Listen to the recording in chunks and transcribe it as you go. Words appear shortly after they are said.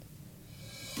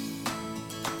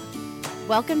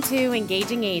Welcome to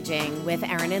Engaging Aging with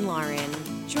Erin and Lauren.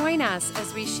 Join us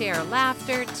as we share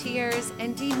laughter, tears,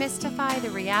 and demystify the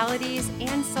realities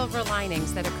and silver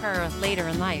linings that occur later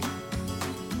in life.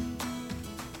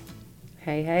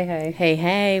 Hey, hey, hey. Hey,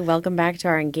 hey. Welcome back to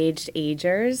our Engaged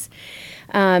Agers.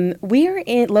 We are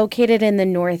located in the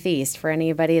Northeast, for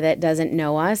anybody that doesn't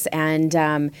know us,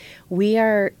 and we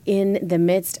are in the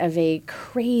midst of a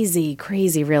crazy,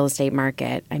 crazy real estate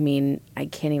market. I mean, I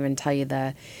can't even tell you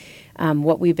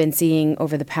what we've been seeing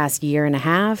over the past year and a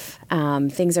half.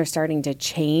 Things are starting to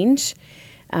change.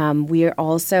 We are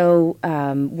also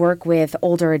work with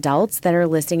older adults that are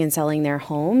listing and selling their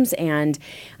homes. And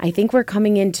I know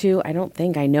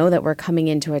that we're coming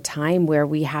into a time where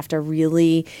we have to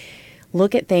really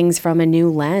look at things from a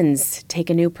new lens, take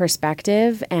a new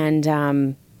perspective,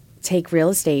 and take real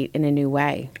estate in a new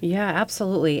way. Yeah,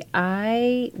 absolutely.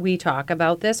 We talk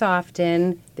about this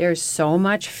often. There's so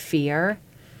much fear.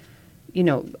 You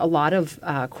know, a lot of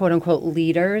quote unquote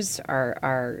leaders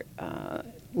are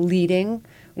leading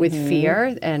with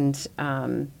fear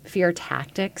and fear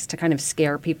tactics to kind of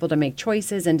scare people to make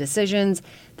choices and decisions.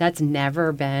 That's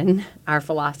never been our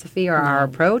philosophy or our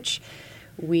approach.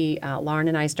 Lauren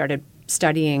and I started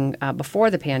studying before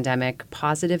the pandemic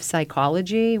positive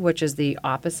psychology, which is the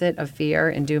opposite of fear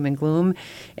and doom and gloom.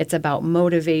 It's about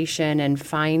motivation and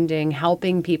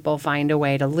helping people find a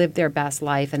way to live their best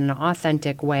life in an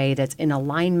authentic way that's in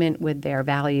alignment with their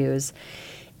values.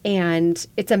 And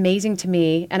it's amazing to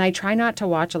me, and I try not to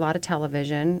watch a lot of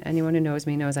television. Anyone who knows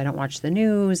me knows I don't watch the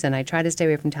news, and I try to stay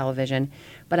away from television.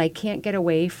 But I can't get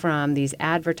away from these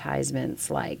advertisements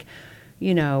like,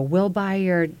 you know, we'll buy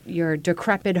your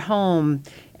decrepit home,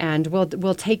 and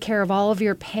we'll take care of all of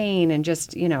your pain, and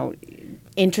just, you know.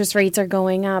 Interest rates are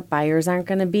going up. Buyers aren't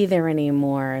going to be there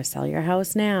anymore. Sell your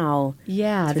house now.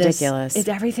 Yeah. It's ridiculous.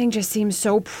 Everything just seems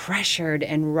so pressured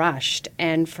and rushed.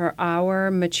 And for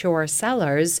our mature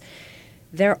sellers,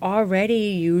 they're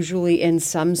already usually in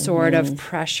some sort of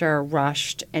pressure,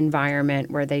 rushed environment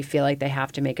where they feel like they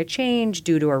have to make a change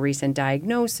due to a recent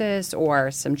diagnosis or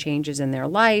some changes in their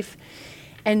life.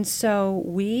 And so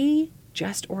we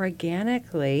just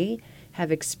organically have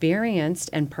experienced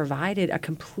and provided a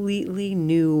completely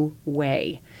new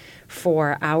way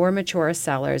for our mature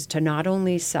sellers to not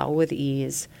only sell with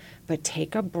ease, but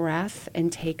take a breath and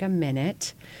take a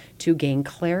minute to gain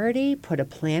clarity, put a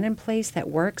plan in place that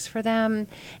works for them,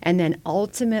 and then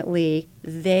ultimately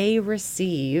they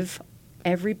receive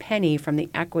every penny from the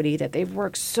equity that they've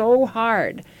worked so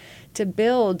hard to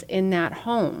build in that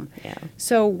home. Yeah.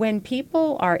 So when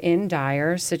people are in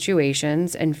dire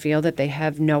situations and feel that they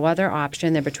have no other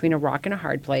option, they're between a rock and a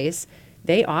hard place,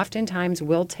 they oftentimes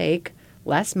will take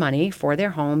less money for their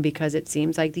home because it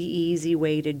seems like the easy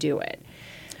way to do it.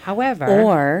 However,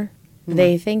 or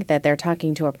they think that they're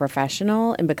talking to a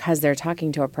professional, and because they're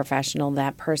talking to a professional,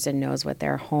 that person knows what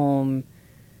their home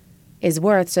is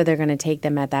worth, so they're going to take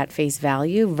them at that face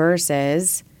value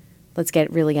versus let's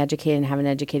get really educated and have an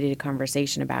educated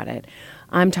conversation about it.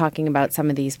 I'm talking about some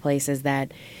of these places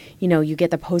that, you know, you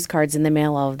get the postcards in the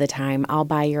mail all of the time. I'll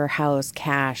buy your house,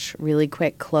 cash, really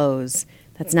quick close.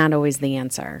 That's not always the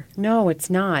answer. No, it's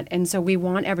not. And so we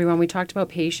want everyone, we talked about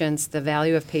patience, the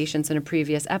value of patience in a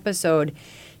previous episode.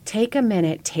 Take a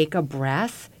minute, take a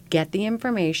breath, get the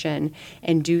information,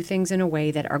 and do things in a way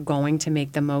that are going to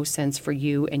make the most sense for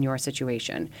you and your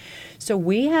situation. So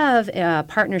we have a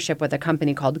partnership with a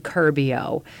company called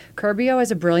Curbio. Curbio is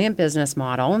a brilliant business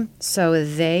model. So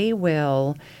they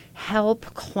will help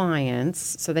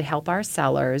clients, so they help our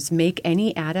sellers make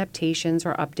any adaptations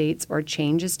or updates or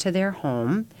changes to their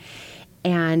home.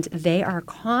 And they are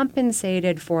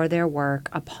compensated for their work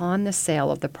upon the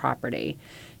sale of the property.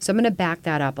 So I'm going to back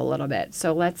that up a little bit.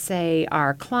 So let's say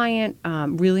our client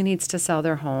really needs to sell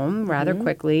their home rather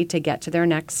quickly to get to their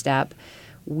next step.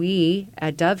 We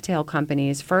at Dovetail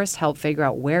Companies first help figure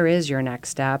out where is your next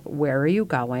step, where are you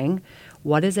going,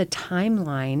 what is a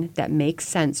timeline that makes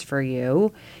sense for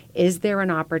you, is there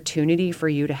an opportunity for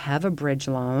you to have a bridge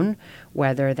loan,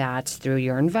 whether that's through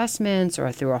your investments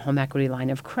or through a home equity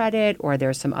line of credit, or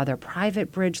there's some other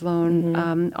private bridge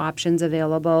loan options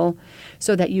available,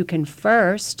 so that you can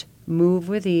first move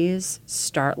with ease,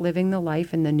 start living the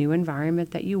life in the new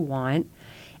environment that you want.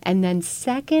 And then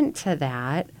second to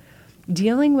that,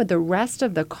 dealing with the rest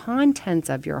of the contents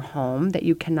of your home that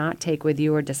you cannot take with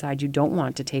you or decide you don't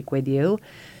want to take with you.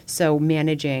 So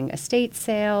managing estate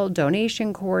sale,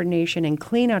 donation coordination, and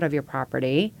clean out of your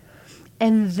property.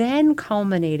 And then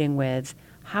culminating with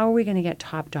how are we going to get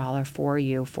top dollar for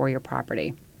you for your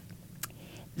property.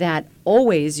 That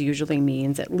always usually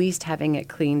means at least having it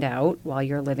cleaned out while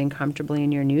you're living comfortably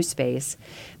in your new space.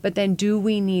 But then do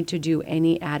we need to do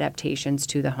any adaptations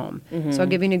to the home? So I'll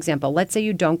give you an example. Let's say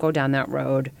you don't go down that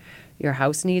road. Your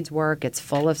house needs work. It's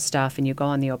full of stuff and you go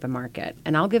on the open market.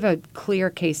 And I'll give a clear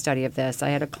case study of this. I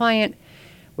had a client,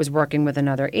 was working with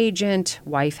another agent.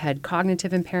 Wife had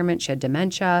cognitive impairment. She had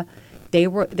dementia. He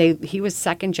was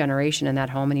second generation in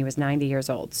that home, and he was 90 years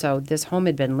old. So this home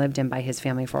had been lived in by his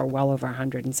family for well over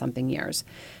 100 and something years.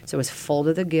 So it was full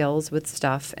to the gills with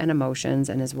stuff and emotions,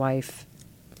 and his wife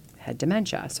had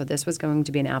dementia. So this was going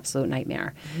to be an absolute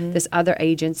nightmare. This other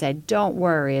agent said, don't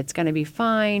worry, it's going to be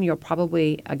fine. You'll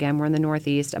probably, again, we're in the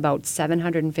Northeast, about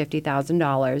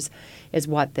 $750,000 is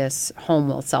what this home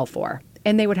will sell for.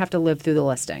 And they would have to live through the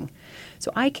listing.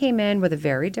 So I came in with a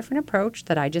very different approach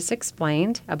that I just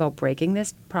explained about breaking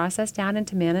this process down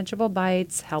into manageable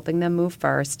bites, helping them move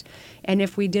first. And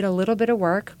if we did a little bit of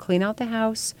work, clean out the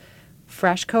house,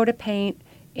 fresh coat of paint,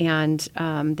 and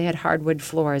they had hardwood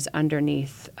floors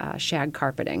underneath shag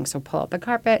carpeting. So pull out the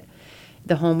carpet,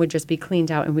 the home would just be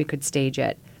cleaned out and we could stage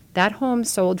it. That home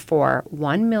sold for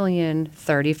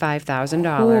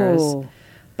 $1,035,000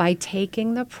 by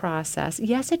taking the process.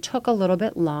 Yes, it took a little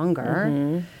bit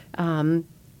longer,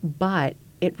 but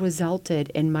it resulted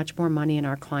in much more money in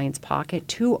our client's pocket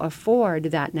to afford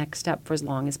that next step for as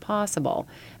long as possible.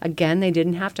 Again, they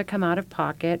didn't have to come out of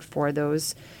pocket for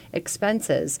those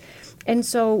expenses. And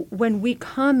so when we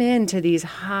come into these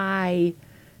heightened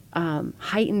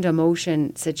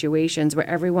emotion situations where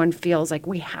everyone feels like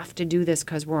we have to do this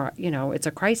because it's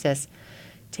a crisis,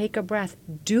 take a breath.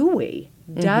 Do we?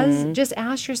 Just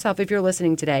ask yourself, if you're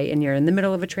listening today and you're in the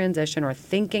middle of a transition or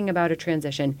thinking about a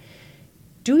transition,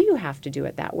 do you have to do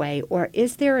it that way? Or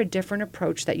is there a different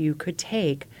approach that you could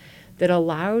take that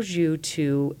allows you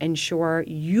to ensure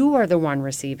you are the one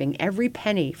receiving every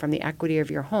penny from the equity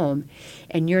of your home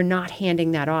and you're not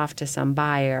handing that off to some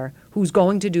buyer who's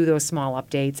going to do those small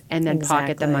updates and then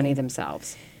pocket the money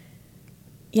themselves?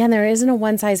 Yeah, and there isn't a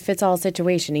one-size-fits-all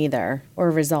situation either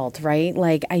or result, right?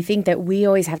 Like, I think that we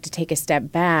always have to take a step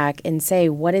back and say,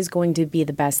 what is going to be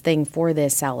the best thing for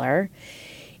this seller?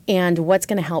 And what's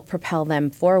going to help propel them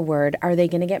forward? Are they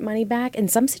going to get money back? In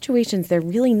some situations, they're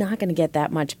really not going to get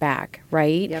that much back,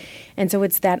 right? Yep. And so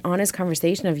it's that honest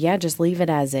conversation of, just leave it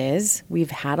as is.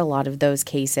 We've had a lot of those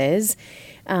cases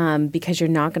because you're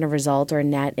not going to result or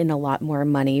net in a lot more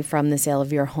money from the sale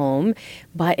of your home.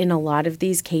 But in a lot of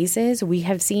these cases, we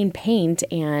have seen paint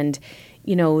and,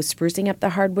 sprucing up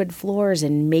the hardwood floors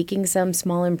and making some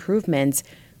small improvements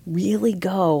really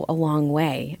go a long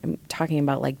way. I'm talking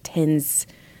about like tens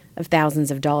of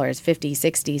thousands of dollars, 50,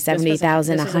 60,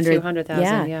 70,000, 100. A few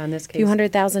 $100,000, in this case. Few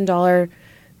 $100,000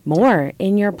 more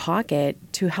in your pocket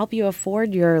to help you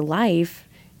afford your life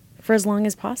for as long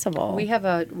as possible. We have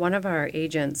one of our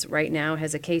agents right now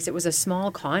has a case. It was a small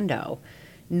condo.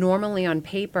 Normally on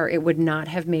paper, it would not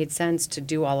have made sense to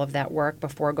do all of that work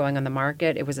before going on the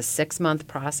market. It was a 6-month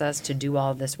process to do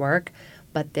all of this work.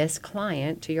 But this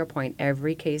client, to your point,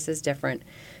 every case is different.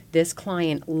 This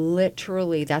client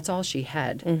literally, that's all she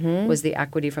had was the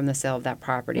equity from the sale of that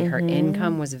property. Her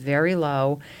income was very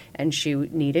low and she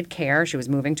needed care. She was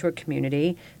moving to a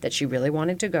community that she really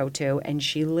wanted to go to and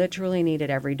she literally needed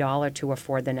every dollar to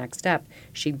afford the next step.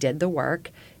 She did the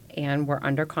work and we're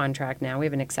under contract now. We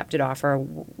have an accepted offer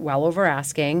well over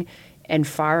asking and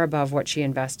far above what she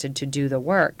invested to do the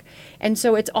work. And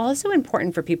so it's also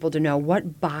important for people to know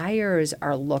what buyers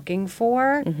are looking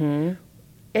for.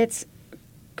 It's,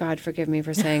 God forgive me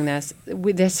for saying this,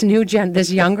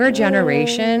 this younger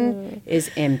generation is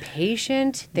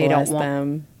impatient. They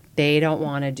don't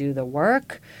want to do the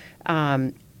work.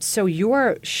 So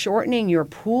you're shortening your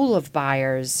pool of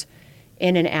buyers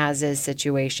in an as-is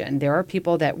situation. There are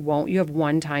people that you have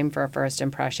one time for a first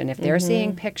impression. If they're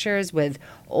seeing pictures with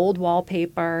old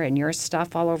wallpaper and your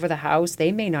stuff all over the house,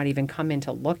 they may not even come in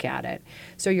to look at it.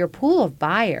 So your pool of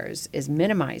buyers is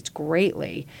minimized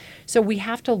greatly. So we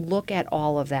have to look at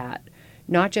all of that,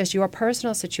 not just your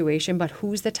personal situation, but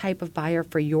who's the type of buyer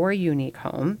for your unique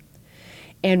home,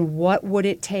 and what would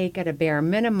it take at a bare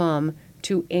minimum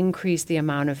to increase the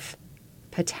amount of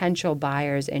potential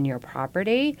buyers in your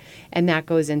property, and that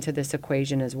goes into this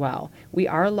equation as well. We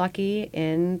are lucky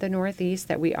in the Northeast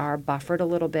that we are buffered a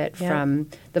little bit from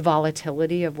the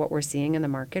volatility of what we're seeing in the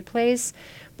marketplace,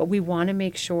 but we want to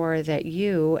make sure that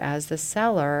you, as the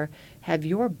seller, have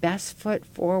your best foot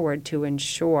forward to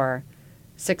ensure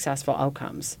successful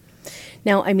outcomes.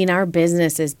 Now, I mean, our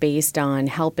business is based on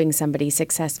helping somebody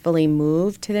successfully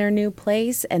move to their new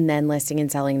place and then listing and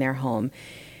selling their home.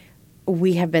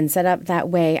 we have been set up that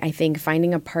way. I think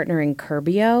finding a partner in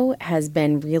Curbio has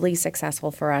been really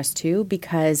successful for us too,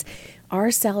 because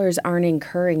our sellers aren't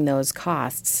incurring those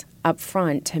costs up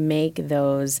front to make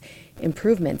those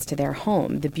improvements to their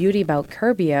home. The beauty about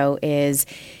Curbio is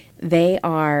they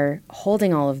are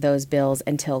holding all of those bills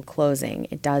until closing.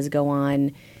 It does go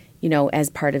on, as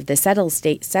part of the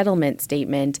settlement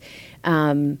statement.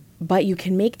 But you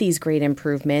can make these great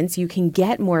improvements. You can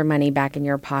get more money back in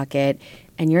your pocket,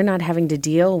 and you're not having to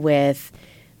deal with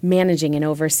managing and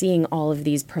overseeing all of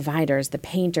these providers, the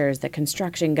painters, the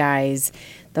construction guys,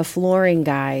 the flooring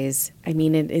guys. I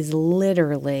mean, it has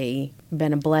literally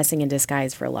been a blessing in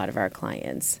disguise for a lot of our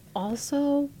clients.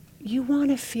 Also, you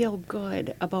want to feel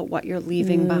good about what you're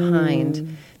leaving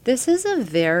behind. This is a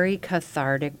very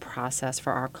cathartic process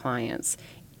for our clients.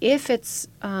 If it's,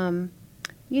 a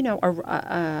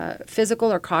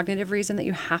physical or cognitive reason that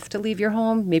you have to leave your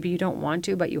home, maybe you don't want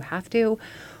to, but you have to,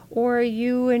 or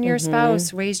you and your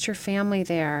spouse raised your family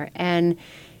there, and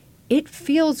it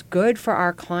feels good for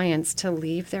our clients to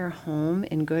leave their home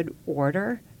in good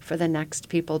order for the next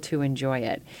people to enjoy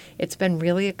it. It's been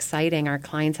really exciting. Our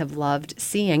clients have loved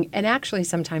seeing, and actually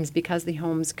sometimes because the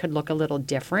homes could look a little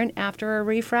different after a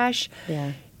refresh,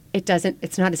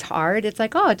 it's not as hard. It's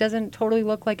like, it doesn't totally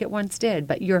look like it once did,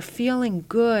 but you're feeling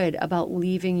good about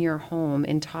leaving your home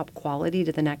in top quality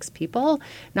to the next people.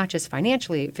 Not just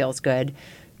financially it feels good,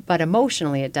 but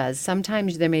emotionally it does.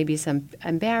 Sometimes there may be some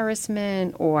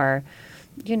embarrassment, or,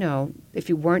 if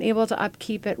you weren't able to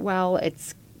upkeep it well,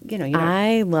 it's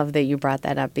I love that you brought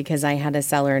that up, because I had a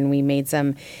seller and we made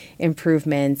some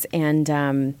improvements,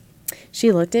 and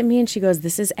she looked at me and she goes,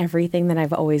 "This is everything that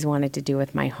I've always wanted to do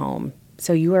with my home."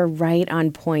 So you are right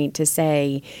on point to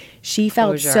say she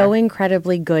felt so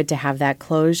incredibly good to have that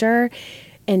closure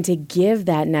and to give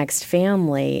that next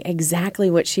family exactly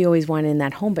what she always wanted in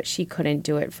that home, but she couldn't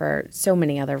do it for so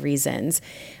many other reasons.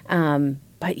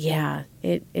 But yeah,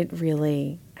 it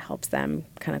really helps them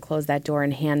kind of close that door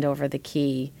and hand over the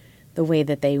key the way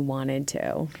that they wanted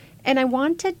to. And I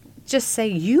want to just say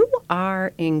you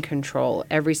are in control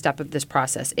every step of this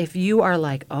process. If you are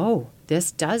like,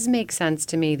 this does make sense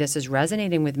to me, this is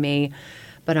resonating with me,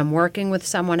 but I'm working with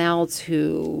someone else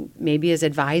who maybe is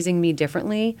advising me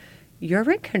differently, you're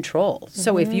in control.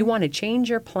 So if you want to change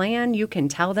your plan, you can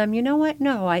tell them, you know what,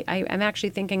 no, I'm actually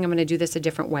thinking I'm going to do this a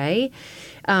different way.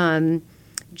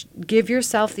 Give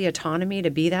yourself the autonomy to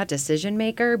be that decision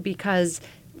maker, because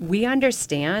we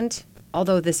understand,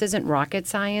 although this isn't rocket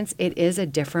science, it is a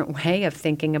different way of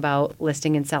thinking about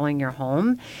listing and selling your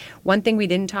home. One thing we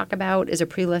didn't talk about is a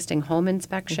pre-listing home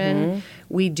inspection.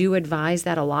 We do advise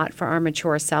that a lot for our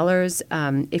mature sellers.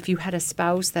 If you had a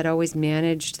spouse that always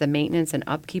managed the maintenance and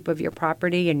upkeep of your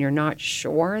property and you're not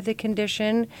sure the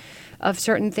condition of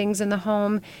certain things in the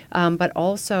home, but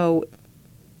also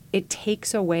it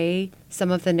takes away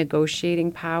some of the negotiating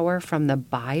power from the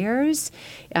buyers.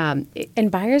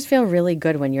 And buyers feel really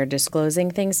good when you're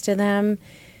disclosing things to them,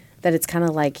 that it's kind of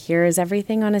like, here is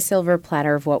everything on a silver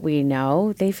platter of what we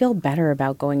know. They feel better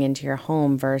about going into your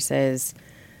home versus,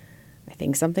 I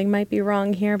think something might be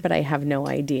wrong here, but I have no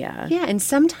idea. Yeah, and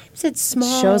sometimes it's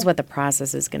small. It shows what the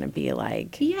process is going to be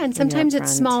like. Yeah, and sometimes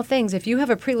it's small things. If you have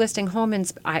a pre-listing home,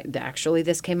 actually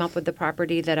this came up with the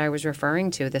property that I was referring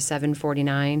to, the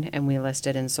 749, and we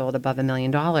listed and sold above $1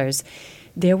 million.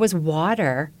 There was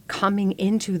water coming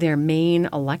into their main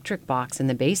electric box in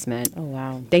the basement. Oh,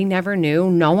 wow. They never knew.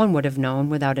 No one would have known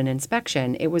without an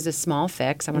inspection. It was a small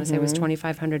fix. I want to say it was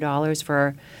 $2,500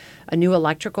 for a new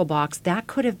electrical box. That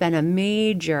could have been a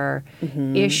major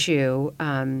issue.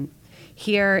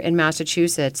 Here in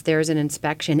Massachusetts, there's an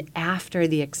inspection after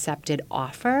the accepted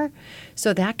offer.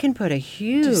 So that can put a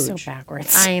huge... Just so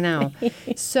backwards. I know.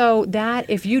 So that,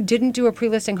 if you didn't do a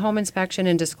pre-listing home inspection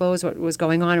and disclose what was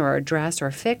going on or address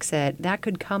or fix it, that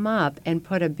could come up and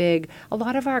put a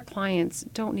lot of our clients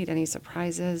don't need any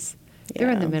surprises.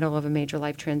 They're in the middle of a major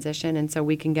life transition, and so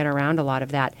we can get around a lot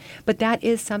of that. But that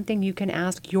is something you can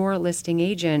ask your listing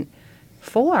agent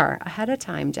for ahead of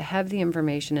time, to have the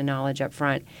information and knowledge up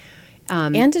front.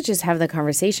 And to just have the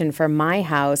conversation. For my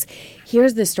house,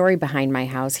 here's the story behind my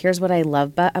house. Here's what I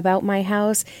love about my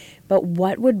house. But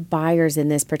what would buyers in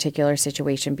this particular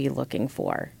situation be looking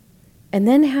for? And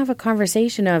then have a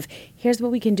conversation of, here's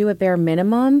what we can do at bare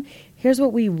minimum. Here's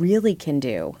what we really can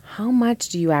do. How much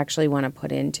do you actually want to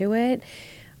put into it?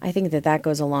 I think that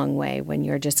goes a long way when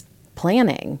you're just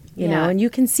planning, you know, and you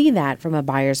can see that from a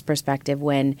buyer's perspective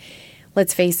when,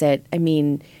 let's face it, I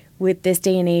mean, with this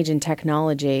day and age and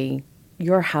technology,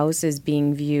 your house is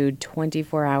being viewed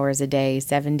 24 hours a day,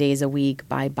 7 days a week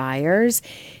by buyers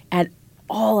at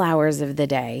all hours of the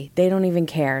day. They don't even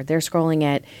care. They're scrolling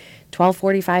at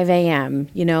 12:45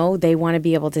 a.m., they want to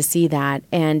be able to see that.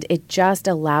 And it just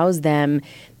allows them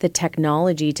the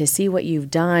technology to see what you've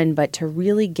done, but to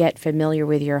really get familiar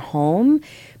with your home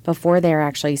before they're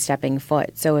actually stepping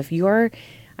foot. So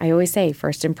I always say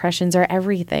first impressions are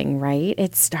everything, right?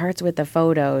 It starts with the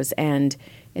photos, and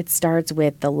it starts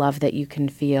with the love that you can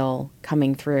feel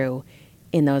coming through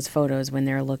in those photos when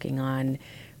they're looking on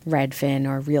Redfin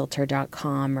or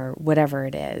Realtor.com or whatever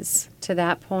it is. To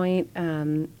that point,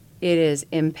 it is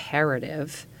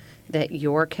imperative that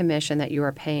your commission that you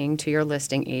are paying to your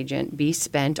listing agent be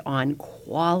spent on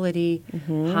quality,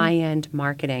 high-end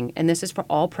marketing. And this is for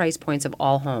all price points of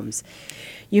all homes.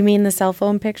 You mean the cell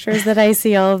phone pictures that I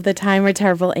see all of the time where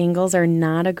terrible angles are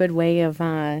not a good way of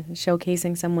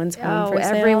showcasing someone's home for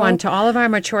sale? Everyone, to all of our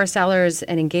mature sellers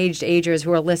and engaged agers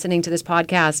who are listening to this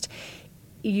podcast,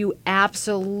 you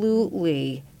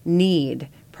absolutely need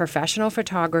professional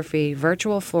photography,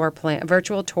 virtual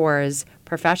tours,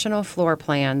 professional floor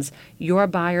plans. Your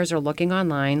buyers are looking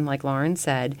online, like Lauren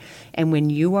said, and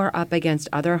when you are up against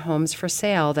other homes for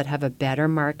sale that have a better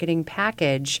marketing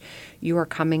package, you are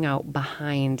coming out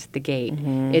behind the gate.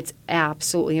 It's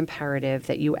absolutely imperative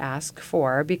that you ask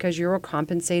for, because you're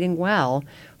compensating well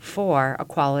for a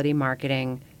quality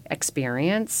marketing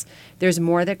experience. There's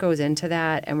more that goes into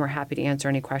that, and we're happy to answer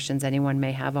any questions anyone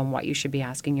may have on what you should be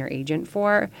asking your agent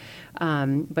for.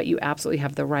 But you absolutely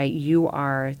have the right. You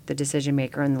are the decision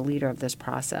maker and the leader of this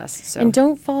process. So. And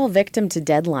don't fall victim to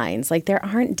deadlines. Like, there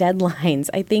aren't deadlines.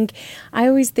 I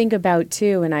always think about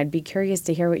too, and I'd be curious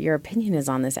to hear what your opinion is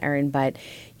on this, Erin, but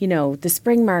the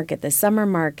spring market, the summer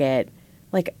market,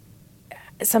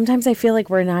 sometimes I feel like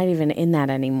we're not even in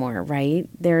that anymore, right?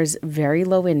 There's very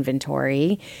low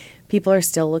inventory. People are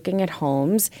still looking at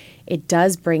homes. It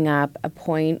does bring up a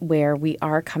point where we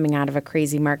are coming out of a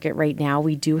crazy market right now.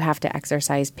 We do have to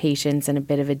exercise patience in a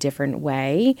bit of a different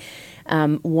way.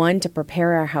 One, to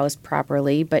prepare our house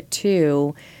properly, but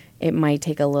two, it might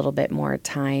take a little bit more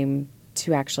time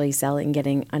to actually sell it and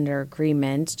getting under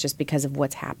agreement just because of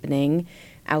what's happening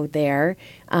out there.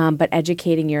 But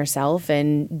educating yourself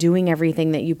and doing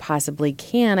everything that you possibly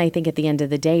can, I think at the end of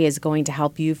the day is going to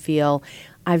help you feel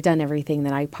I've done everything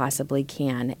that I possibly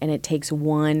can. And it takes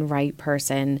one right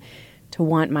person to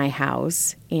want my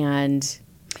house. And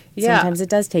sometimes it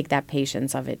does take that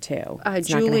patience of it too. It's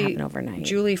not going to happen overnight.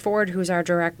 Julie Ford, who's our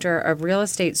director of real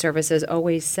estate services,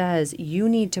 always says you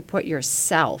need to put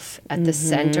yourself at the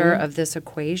center of this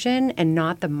equation and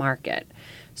not the market.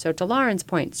 So to Lauren's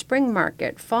point, spring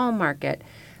market, fall market,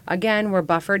 again, we're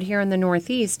buffered here in the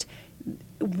Northeast.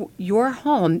 Your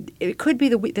home, it could be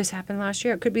the week, this happened last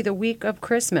year, it could be the week of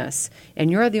Christmas,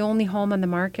 and you're the only home on the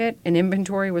market and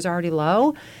inventory was already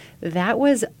low. That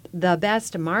was the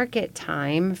best market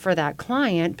time for that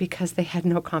client because they had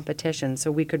no competition,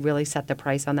 so we could really set the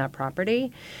price on that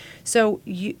property. So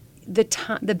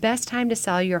the best time to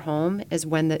sell your home is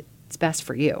when it's best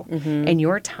for you. And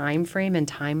your time frame and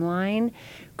timeline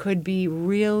could be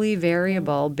really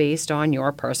variable based on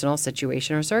your personal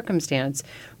situation or circumstance.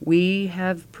 We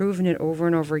have proven it over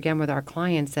and over again with our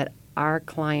clients that our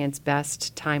clients'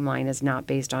 best timeline is not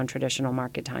based on traditional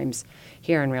market times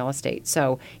here in real estate.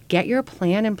 So get your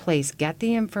plan in place, get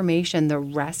the information, the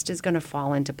rest is going to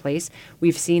fall into place.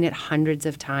 We've seen it hundreds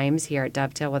of times here at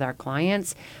Dovetail with our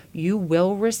clients. You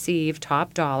will receive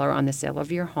top dollar on the sale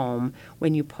of your home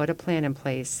when you put a plan in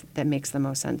place that makes the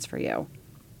most sense for you.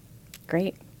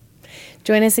 Great.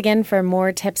 Join us again for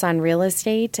more tips on real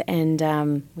estate, and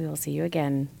we will see you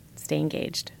again. Stay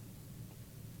engaged.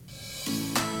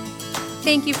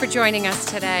 Thank you for joining us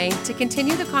today. To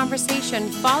continue the conversation,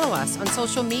 follow us on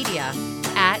social media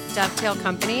at Dovetail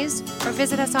Companies or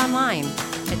visit us online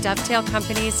at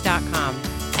dovetailcompanies.com.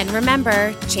 And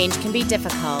remember, change can be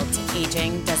difficult.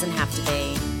 Aging doesn't have to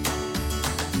be.